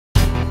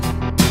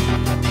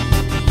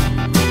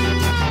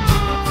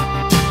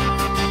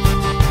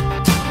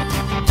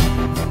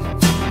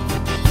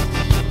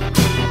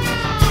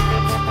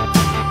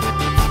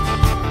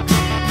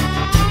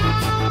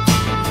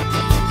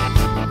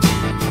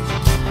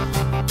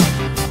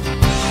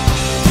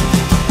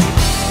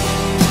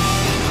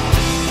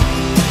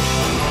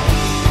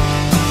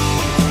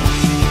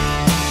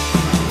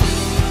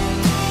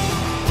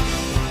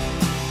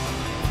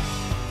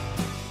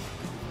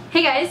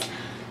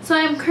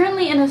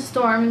a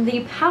storm.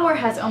 The power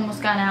has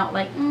almost gone out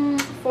like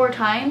 4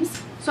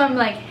 times. So I'm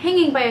like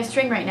hanging by a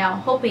string right now,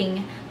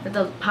 hoping that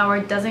the power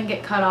doesn't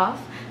get cut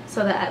off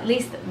so that at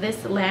least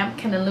this lamp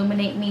can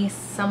illuminate me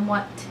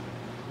somewhat.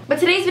 But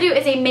today's video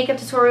is a makeup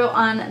tutorial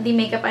on the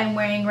makeup I'm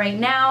wearing right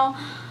now.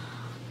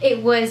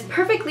 It was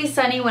perfectly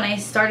sunny when I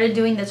started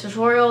doing the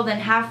tutorial, then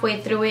halfway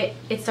through it,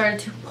 it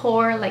started to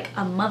pour like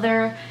a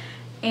mother,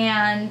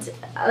 and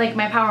like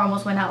my power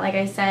almost went out, like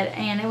I said,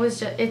 and it was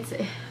just,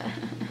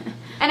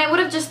 and I would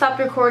have just stopped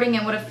recording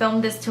and would have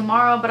filmed this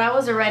tomorrow, but I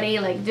was already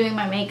like doing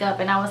my makeup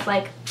and I was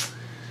like,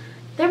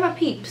 they're my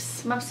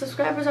peeps. My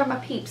subscribers are my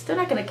peeps. They're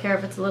not gonna care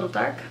if it's a little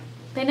dark.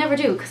 They never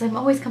do, because I'm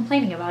always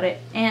complaining about it,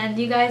 and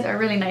you guys are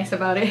really nice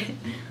about it.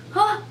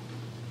 Huh?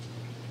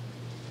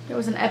 There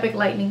was an epic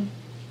lightning.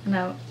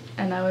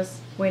 And I was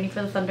waiting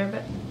for the thunder,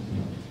 but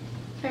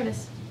there it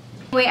is.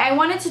 Anyway, I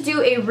wanted to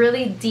do a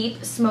really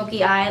deep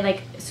smoky eye,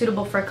 like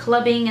suitable for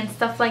clubbing and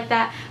stuff like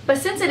that. But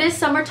since it is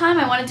summertime,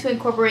 I wanted to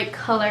incorporate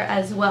color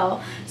as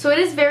well. So it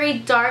is very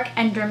dark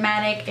and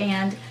dramatic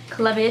and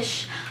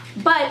clubbish,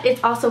 but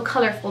it's also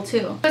colorful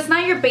too. So it's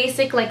not your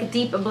basic like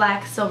deep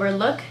black silver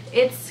look.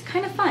 It's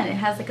kind of fun. It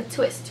has like a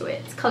twist to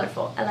it. It's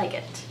colorful. I like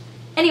it.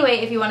 Anyway,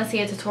 if you want to see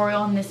a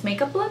tutorial on this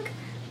makeup look,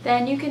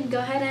 then you can go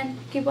ahead and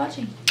keep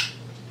watching.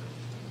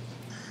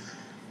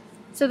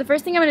 So the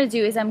first thing I'm going to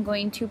do is I'm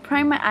going to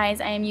prime my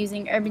eyes. I am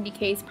using Urban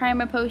Decay's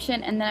Primer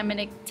Potion, and then I'm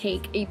going to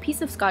take a piece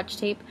of Scotch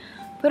tape,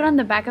 put it on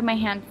the back of my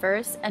hand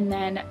first, and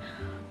then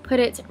put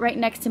it right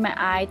next to my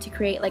eye to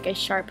create like a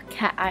sharp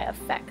cat eye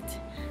effect.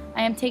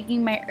 I am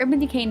taking my Urban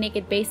Decay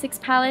Naked Basics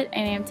palette,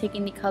 and I am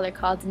taking the color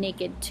called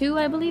Naked 2,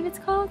 I believe it's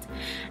called,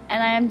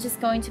 and I am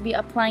just going to be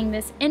applying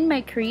this in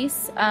my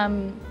crease,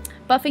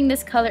 buffing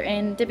this color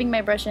in, dipping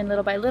my brush in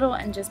little by little,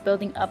 and just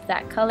building up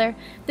that color.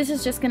 This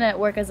is just going to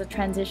work as a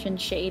transition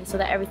shade so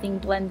that everything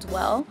blends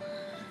well.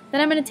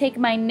 Then I'm going to take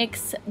my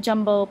NYX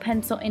Jumbo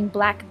Pencil in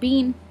Black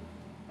Bean.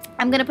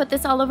 I'm going to put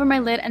this all over my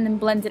lid and then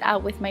blend it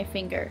out with my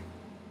finger.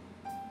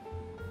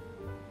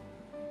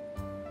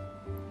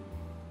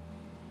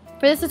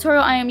 For this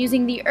tutorial, I am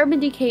using the Urban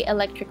Decay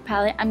Electric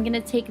palette. I'm going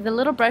to take the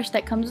little brush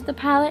that comes with the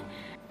palette,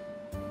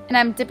 and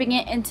I'm dipping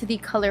it into the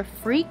color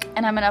Freak,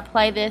 and I'm going to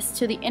apply this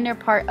to the inner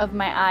part of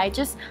my eye,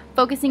 just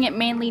focusing it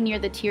mainly near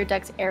the tear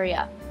ducts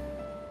area.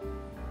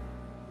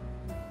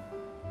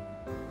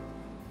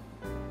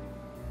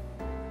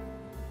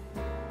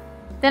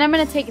 Then I'm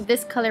going to take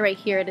this color right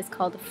here. It is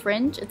called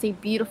Fringe. It's a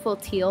beautiful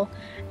teal,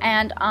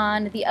 and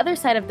on the other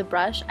side of the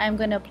brush I'm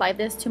going to apply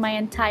this to my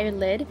entire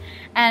lid,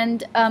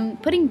 and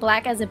putting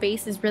black as a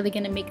base is really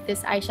going to make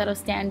this eyeshadow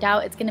stand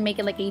out. It's going to make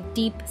it like a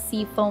deep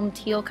sea foam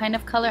teal kind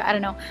of color. I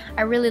don't know,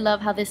 I really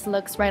love how this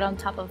looks right on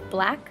top of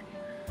black.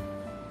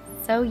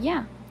 So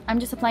yeah,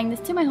 I'm just applying this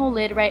to my whole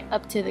lid right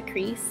up to the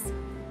crease.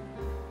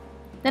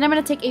 Then I'm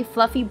going to take a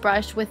fluffy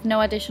brush with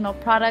no additional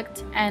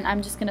product, and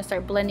I'm just going to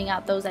start blending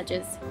out those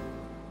edges.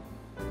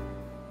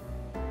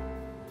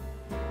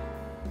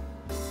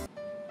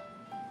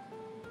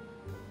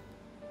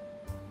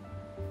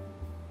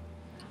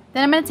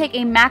 Then I'm going to take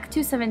a MAC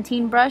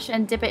 217 brush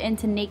and dip it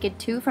into Naked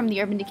 2 from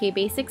the Urban Decay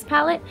Basics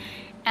palette,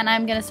 and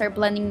I'm going to start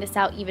blending this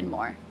out even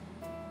more.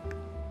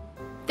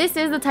 This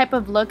is the type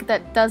of look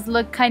that does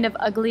look kind of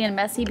ugly and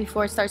messy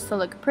before it starts to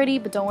look pretty,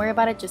 but don't worry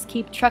about it, just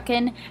keep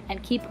trucking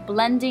and keep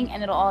blending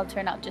and it'll all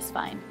turn out just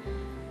fine.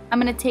 I'm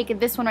going to take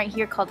this one right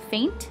here called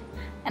Faint,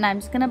 and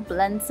I'm just going to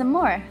blend some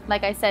more.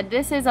 Like I said,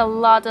 this is a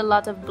lot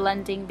of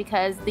blending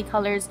because the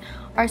colors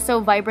are so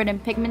vibrant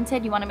and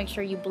pigmented. You want to make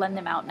sure you blend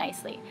them out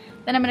nicely.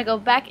 Then I'm going to go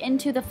back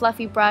into the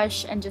fluffy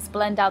brush and just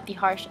blend out the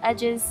harsh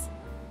edges.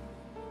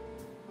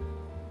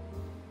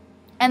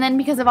 And then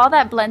because of all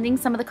that blending,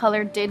 some of the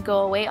color did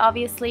go away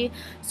obviously,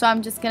 so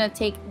I'm just going to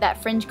take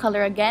that fringe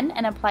color again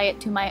and apply it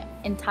to my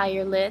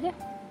entire lid.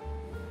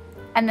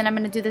 And then I'm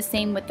going to do the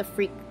same with the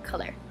Freak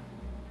color.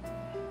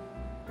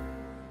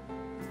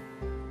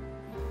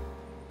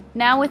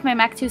 Now with my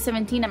MAC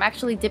 217, I'm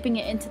actually dipping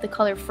it into the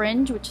color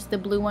Fringe, which is the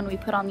blue one we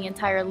put on the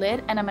entire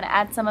lid, and I'm going to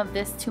add some of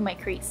this to my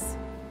crease.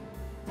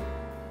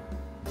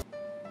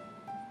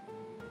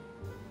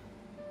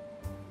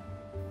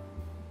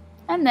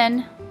 And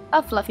then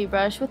a fluffy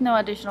brush with no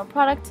additional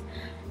product,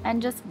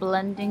 and just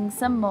blending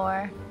some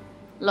more.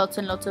 Lots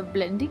and lots of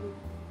blending.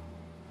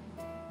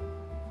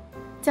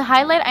 To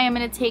highlight, I am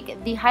going to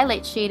take the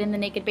highlight shade in the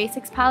Naked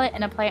Basics palette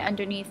and apply it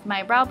underneath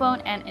my brow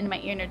bone and in my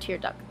inner tear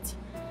duct.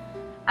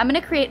 I'm going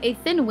to create a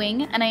thin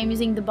wing, and I am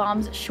using the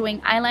Balm's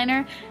Schwing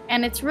eyeliner,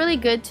 and it's really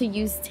good to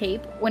use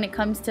tape when it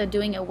comes to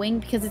doing a wing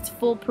because it's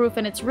foolproof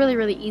and it's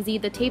really easy.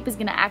 The tape is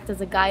going to act as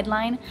a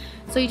guideline,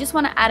 so you just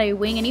want to add a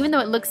wing, and even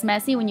though it looks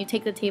messy when you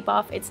take the tape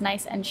off, it's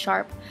nice and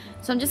sharp.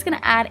 So I'm just going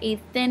to add a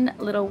thin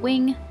little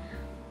wing.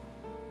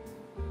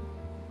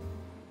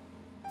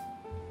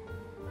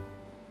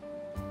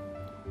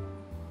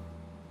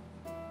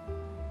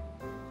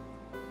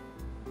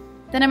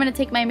 Then I'm going to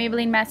take my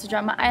Maybelline Master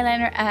Drama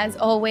eyeliner as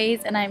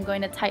always, and I'm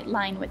going to tight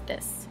line with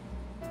this.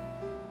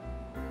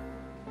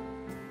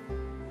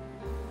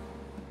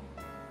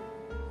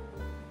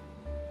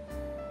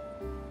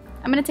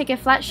 I'm I'm going to take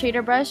a flat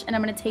shader brush and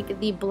I'm going to take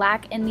the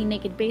black in the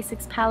Naked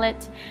Basics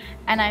palette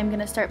and I'm going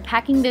to start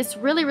packing this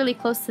really, really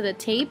close to the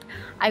tape.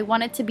 I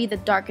want it to be the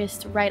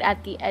darkest right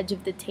at the edge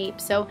of the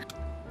tape. So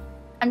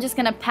I'm just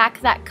going to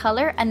pack that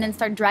color and then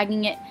start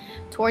dragging it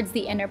towards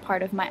the inner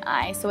part of my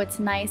eye so it's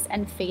nice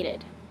and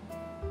faded.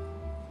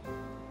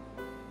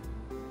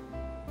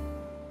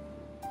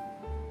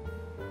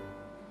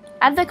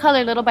 Add the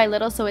color little by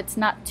little so it's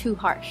not too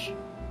harsh.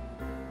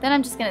 Then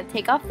I'm just going to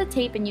take off the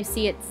tape and you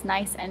see it's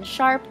nice and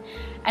sharp,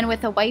 and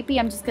with a wipey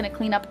I'm just going to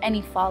clean up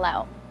any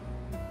fallout.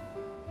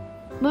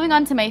 Moving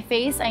on to my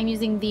face, I'm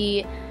using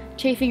the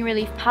Chafing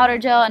Relief Powder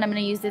Gel and I'm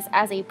going to use this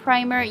as a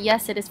primer.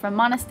 Yes, it is from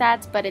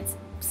Monistats, but it's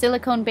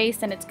silicone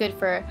based and it's good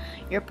for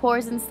your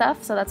pores and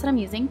stuff, so that's what I'm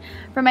using.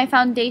 For my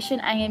foundation,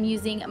 I am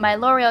using my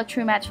L'Oreal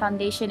True Match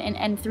Foundation in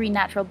N3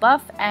 Natural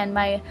Buff and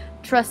my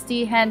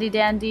trusty handy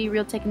dandy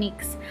Real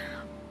Techniques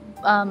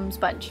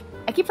sponge.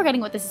 I keep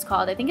forgetting what this is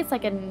called. I think it's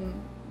like a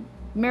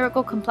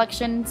Miracle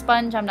Complexion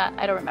sponge.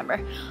 I don't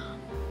remember.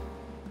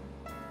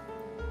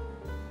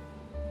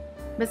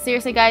 But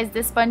seriously guys,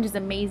 this sponge is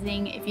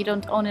amazing. If you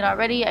don't own it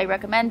already, I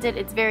recommend it.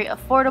 It's very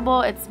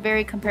affordable, it's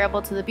very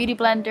comparable to the Beauty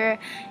Blender,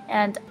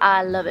 and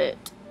I love it.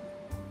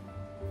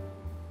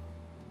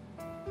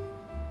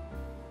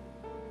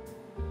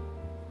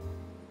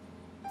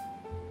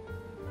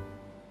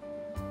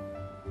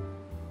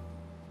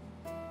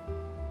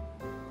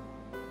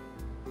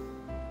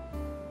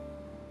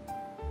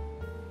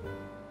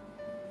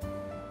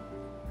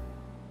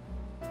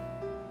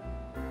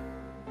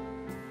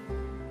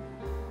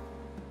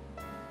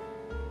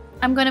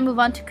 I'm going to move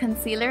on to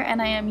concealer,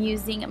 and I am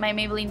using my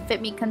Maybelline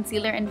Fit Me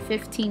Concealer in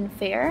 15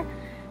 Fair.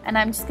 And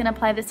I'm just going to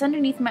apply this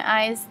underneath my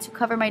eyes to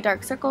cover my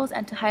dark circles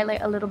and to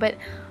highlight a little bit.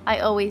 I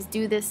always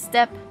do this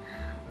step,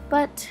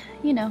 but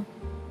you know,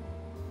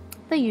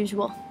 the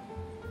usual.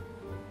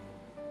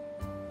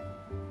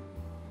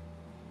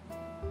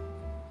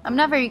 I'm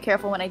not very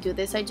careful when I do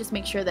this. I just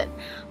make sure that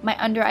my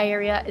under eye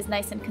area is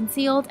nice and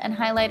concealed and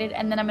highlighted,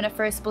 and then I'm going to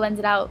first blend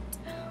it out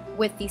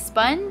with the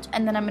sponge,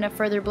 and then I'm going to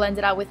further blend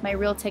it out with my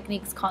Real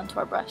Techniques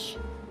contour brush.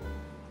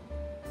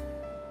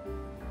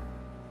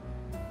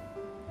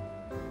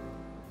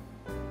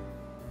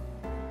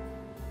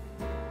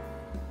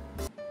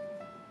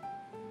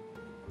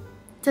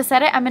 To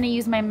set it, I'm going to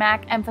use my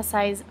MAC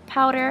Emphasize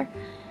powder,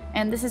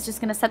 and this is just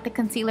going to set the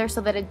concealer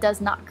so that it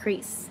does not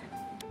crease.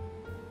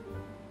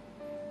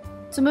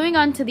 So moving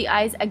on to the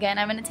eyes again,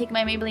 I'm going to take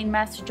my Maybelline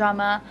Master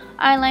Drama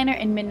eyeliner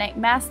in Midnight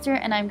Master,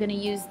 and I'm going to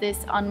use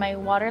this on my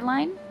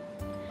waterline.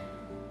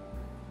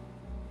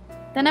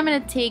 Then I'm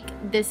going to take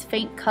this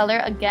faint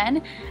color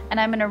again, and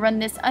I'm going to run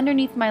this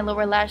underneath my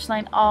lower lash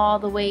line all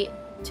the way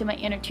to my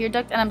inner tear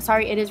duct. And I'm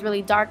sorry, it is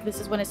really dark.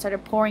 This is when it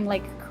started pouring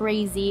like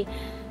crazy.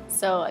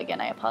 So again,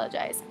 I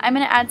apologize. I'm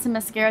going to add some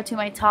mascara to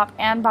my top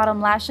and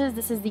bottom lashes.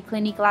 This is the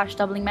Clinique Lash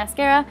Doubling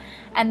Mascara.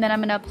 And then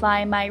I'm going to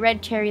apply my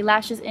Red Cherry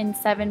Lashes in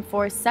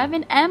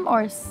 747M,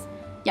 or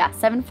yeah,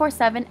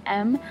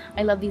 747M.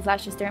 I love these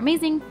lashes. They're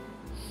amazing.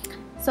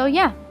 So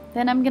yeah,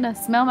 then I'm going to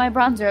smell my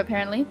bronzer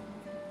apparently.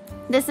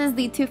 This is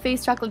the Too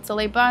Faced Chocolate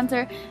Soleil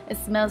Bronzer. It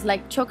smells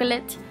like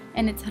chocolate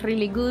and it's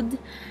really good.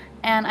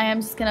 And I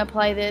am just going to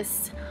apply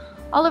this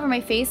all over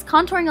my face,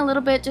 contouring a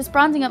little bit, just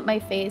bronzing up my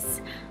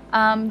face.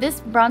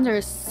 This bronzer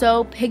is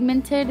so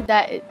pigmented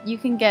that you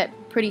can get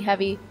pretty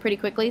heavy pretty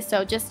quickly,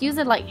 so just use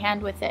a light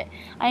hand with it.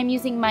 I am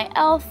using my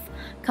e.l.f.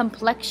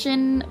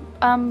 complexion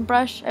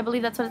brush, I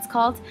believe that's what it's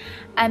called.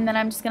 And then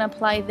I'm just going to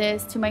apply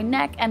this to my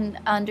neck and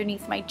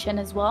underneath my chin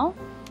as well.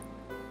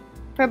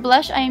 For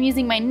blush, I am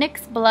using my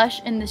NYX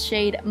blush in the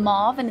shade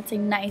Mauve, and it's a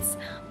nice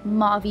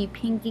mauvey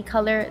pinky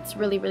color. It's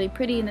really, really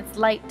pretty and it's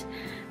light.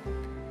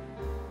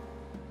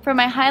 For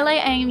my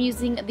highlight, I am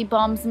using the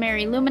Balm's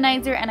Mary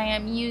Luminizer, and I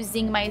am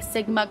using my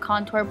Sigma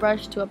contour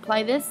brush to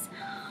apply this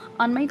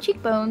on my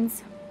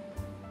cheekbones.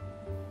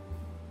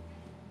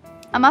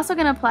 I'm also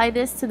going to apply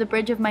this to the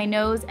bridge of my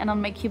nose and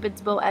on my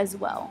cupid's bow as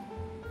well.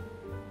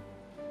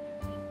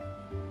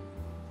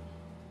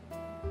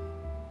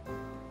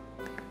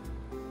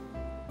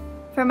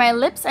 For my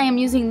lips, I am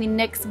using the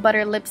NYX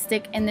Butter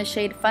Lipstick in the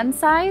shade Fun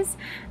Size,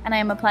 and I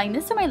am applying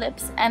this to my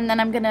lips, and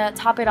then I'm going to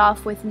top it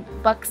off with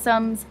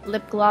Buxom's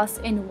Lip Gloss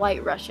in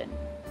White Russian.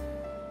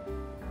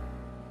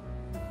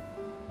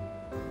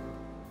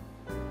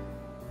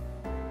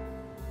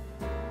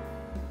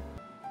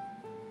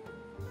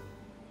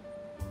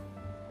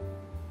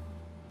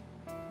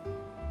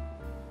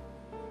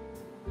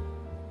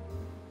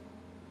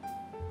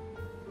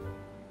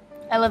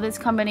 I love this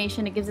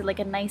combination. It gives it like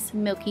a nice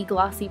milky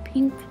glossy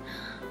pink.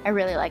 I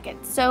really like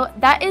it. So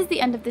that is the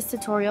end of this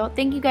tutorial.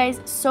 Thank you guys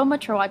so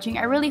much for watching.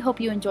 I really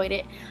hope you enjoyed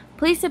it.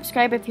 Please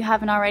subscribe if you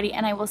haven't already,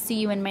 and I will see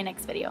you in my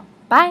next video.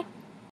 Bye!